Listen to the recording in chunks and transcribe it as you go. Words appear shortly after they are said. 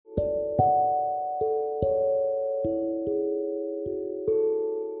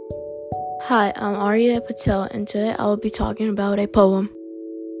Hi, I'm Arya Patel, and today I will be talking about a poem.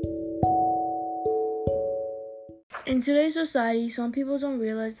 In today's society, some people don't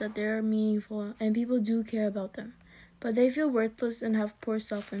realize that they are meaningful and people do care about them, but they feel worthless and have poor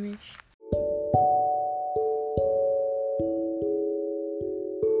self-image.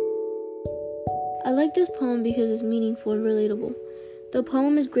 I like this poem because it's meaningful and relatable. The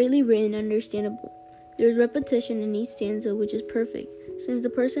poem is greatly written and understandable. There is repetition in each stanza, which is perfect, since the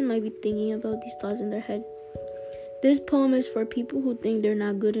person might be thinking about these thoughts in their head. This poem is for people who think they're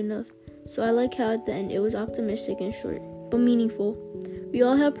not good enough, so I like how at the end it was optimistic and short, but meaningful. We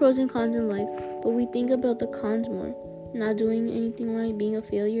all have pros and cons in life, but we think about the cons more. Not doing anything right, being a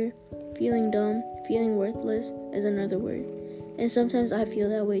failure, feeling dumb, feeling worthless is another word, and sometimes I feel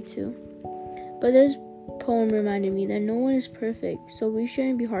that way too. But this poem reminded me that no one is perfect, so we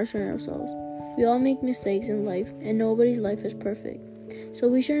shouldn't be harsh on ourselves. We all make mistakes in life, and nobody's life is perfect, so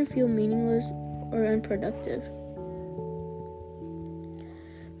we shouldn't feel meaningless or unproductive.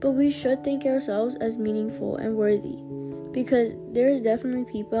 But we should think ourselves as meaningful and worthy, because there's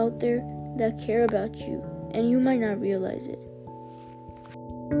definitely people out there that care about you, and you might not realize it.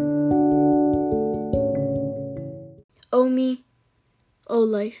 Oh Me, Oh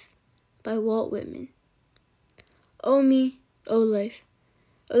Life by Walt Whitman. Oh me, oh life,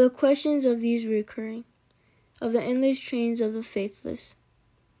 of the questions of these recurring, of the endless trains of the faithless,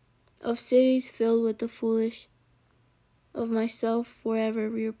 of cities filled with the foolish, of myself forever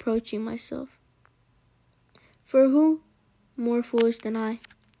reproaching myself. For who more foolish than I,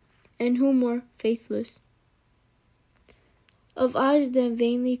 and who more faithless? Of eyes that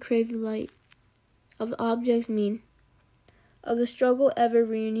vainly crave light, of objects mean, of the struggle ever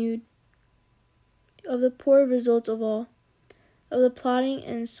renewed, of the poor results of all, of the plotting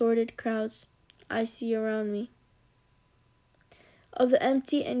and sordid crowds I see around me, of the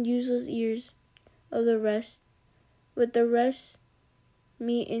empty and useless years of the rest, with the rest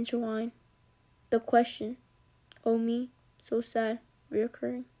me intertwine. The question, oh me, so sad,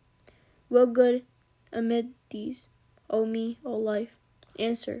 reoccurring. What good amid these, oh me, oh life?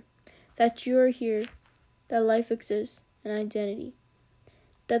 Answer, that you are here, that life exists, an identity,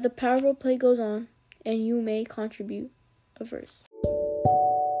 that the powerful play goes on, and you may contribute a verse.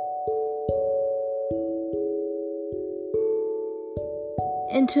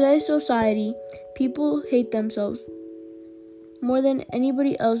 In today's society, people hate themselves more than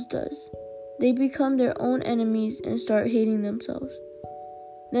anybody else does. They become their own enemies and start hating themselves.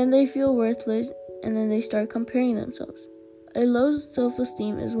 Then they feel worthless, and then they start comparing themselves. A low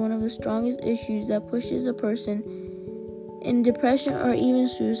self-esteem is one of the strongest issues that pushes a person in depression or even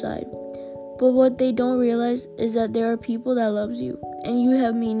suicide. But what they don't realize is that there are people that loves you, and you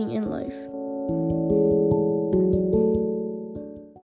have meaning in life.